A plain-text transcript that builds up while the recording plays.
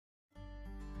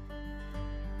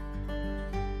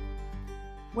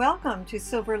Welcome to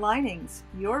Silver Linings,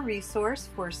 your resource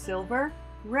for silver,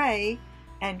 gray,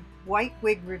 and white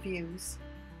wig reviews.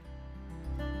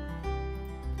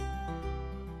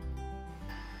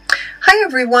 Hi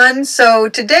everyone, so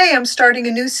today I'm starting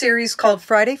a new series called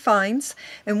Friday Finds,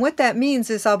 and what that means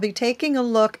is I'll be taking a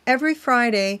look every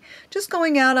Friday, just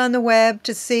going out on the web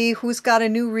to see who's got a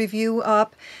new review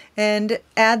up and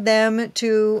add them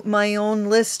to my own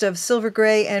list of silver,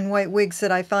 gray, and white wigs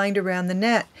that I find around the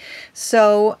net.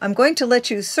 So I'm going to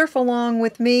let you surf along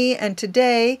with me, and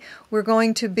today we're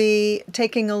going to be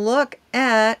taking a look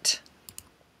at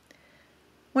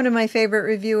one of my favorite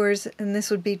reviewers, and this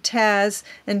would be Taz.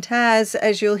 And Taz,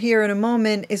 as you'll hear in a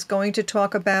moment, is going to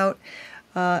talk about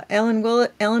Ellen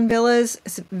Wille's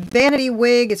Vanity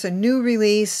wig. It's a new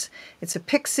release. It's a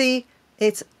pixie.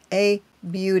 It's a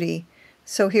beauty.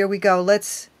 So here we go.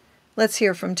 Let's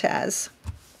hear from Taz.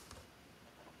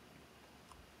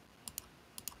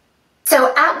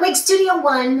 So at Wig Studio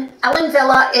One, Ellen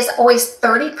Wille is always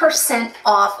 30%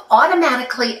 off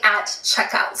automatically at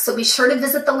checkout. So be sure to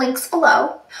visit the links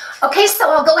below. Okay,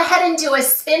 so I'll go ahead and do a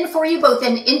spin for you, both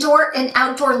in indoor and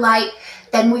outdoor light.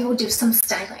 Then we will do some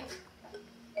styling.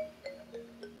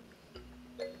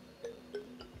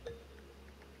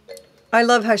 I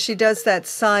love how she does that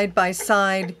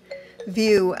side-by-side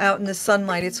view out in the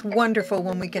sunlight. It's wonderful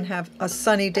when we can have a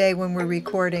sunny day when we're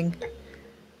recording.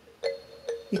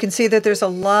 You can see that there's a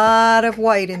lot of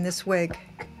white in this wig.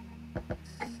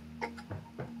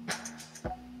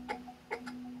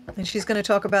 And she's going to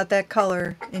talk about that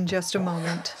color in just a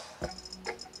moment.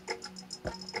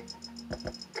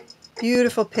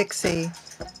 Beautiful pixie.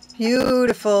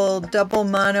 Beautiful double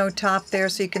mono top there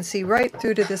so you can see right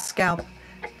through to the scalp.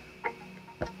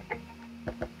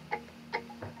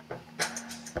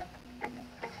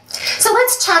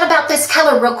 Let's chat about this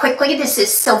color real quickly. This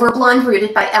is Silver Blonde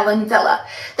Rooted by Ellen Wille.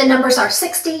 The numbers are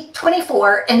 60,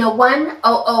 24, and a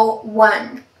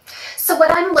 1001. So what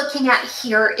I'm looking at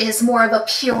here is more of a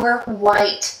pure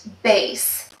white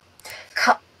base.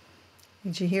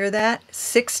 Did you hear that?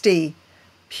 60,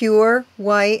 pure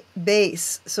white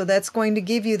base. So that's going to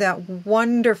give you that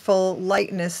wonderful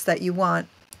lightness that you want.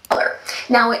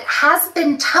 Now it has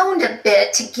been toned a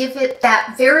bit to give it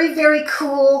that very, very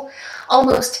cool,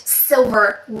 almost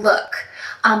silver look.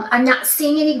 I'm not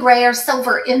seeing any gray or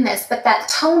silver in this, but that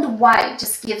toned white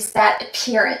just gives that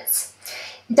appearance.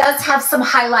 It does have some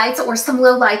highlights or some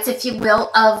lowlights, if you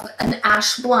will, of an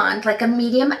ash blonde, like a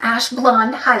medium ash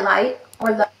blonde highlight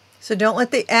or low. So don't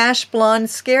let the ash blonde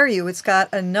scare you. It's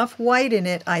got enough white in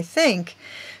it, I think,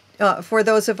 for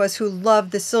those of us who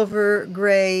love the silver,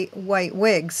 gray, white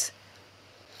wigs.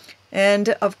 And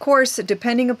of course,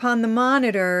 depending upon the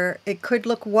monitor, it could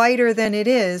look whiter than it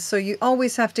is, so you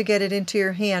always have to get it into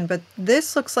your hand. But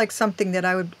this looks like something that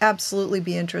I would absolutely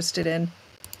be interested in.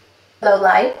 Low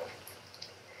light.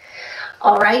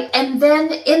 All right, and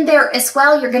then in there as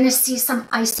well, you're going to see some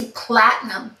icy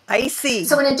platinum. Icy.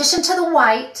 So in addition to the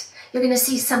white, you're going to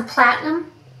see some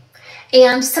platinum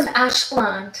and some ash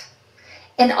blonde.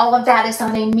 And all of that is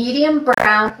on a medium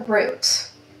brown root.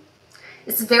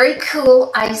 It's a very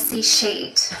cool, icy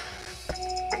shade.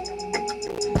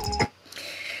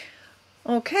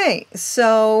 Okay,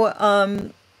 so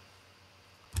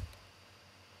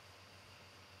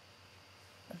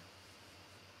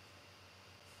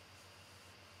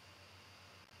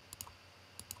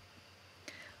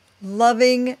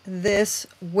loving this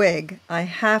wig, I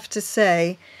have to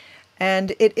say.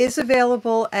 And it is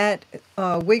available at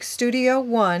Wig Studio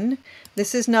One.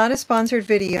 This is not a sponsored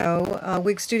video.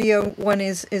 Wig Studio One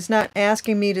is not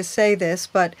asking me to say this,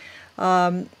 but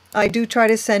I do try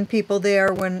to send people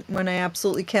there when I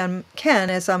absolutely can,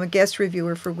 as I'm a guest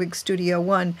reviewer for Wig Studio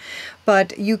One.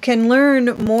 But you can learn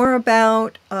more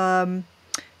about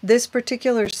this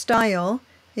particular style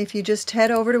if you just head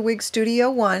over to Wig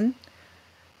Studio One.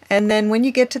 And then when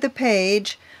you get to the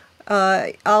page,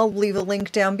 I'll leave a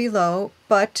link down below,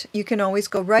 but you can always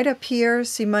go right up here,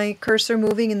 see my cursor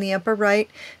moving in the upper right,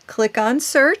 click on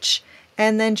search,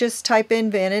 and then just type in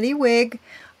Vanity wig,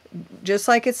 just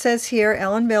like it says here,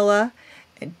 Ellen Wille.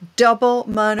 Double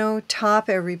mono top,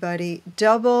 everybody,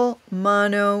 double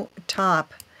mono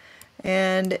top.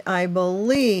 And I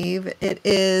believe it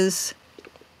is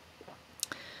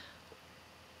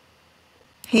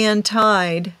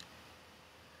hand-tied.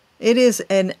 It is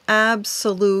an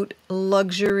absolute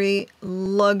luxury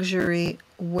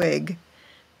wig.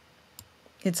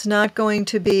 It's not going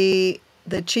to be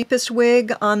the cheapest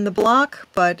wig on the block,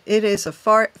 but it's a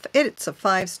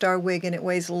 5-star wig, and it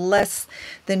weighs less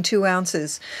than 2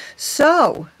 ounces.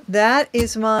 So that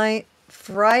is my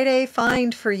Friday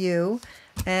find for you,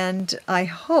 and I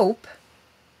hope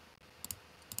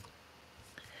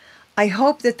I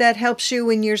hope that that helps you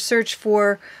in your search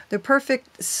for the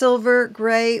perfect silver,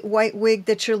 gray, white wig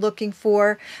that you're looking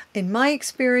for. In my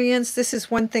experience, this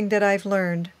is one thing that I've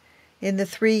learned in the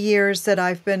 3 years that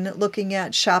I've been looking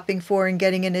at shopping for and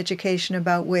getting an education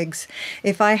about wigs.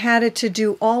 If I had it to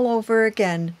do all over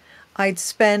again, I'd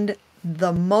spend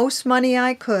the most money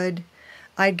I could.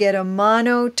 I'd get a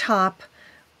mono top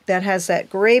that has that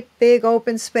great big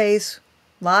open space,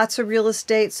 lots of real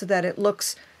estate so that it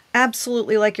looks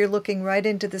absolutely like you're looking right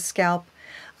into the scalp.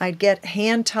 I'd get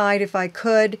hand tied if I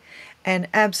could, and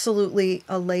absolutely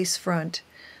a lace front.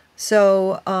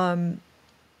 So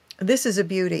this is a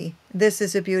beauty. This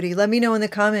is a beauty. Let me know in the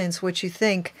comments what you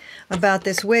think about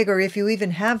this wig, or if you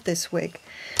even have this wig.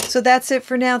 So that's it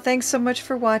for now. Thanks so much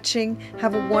for watching.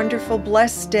 Have a wonderful,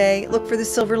 blessed day. Look for the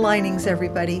silver linings,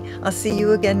 everybody. I'll see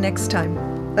you again next time.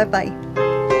 Bye-bye.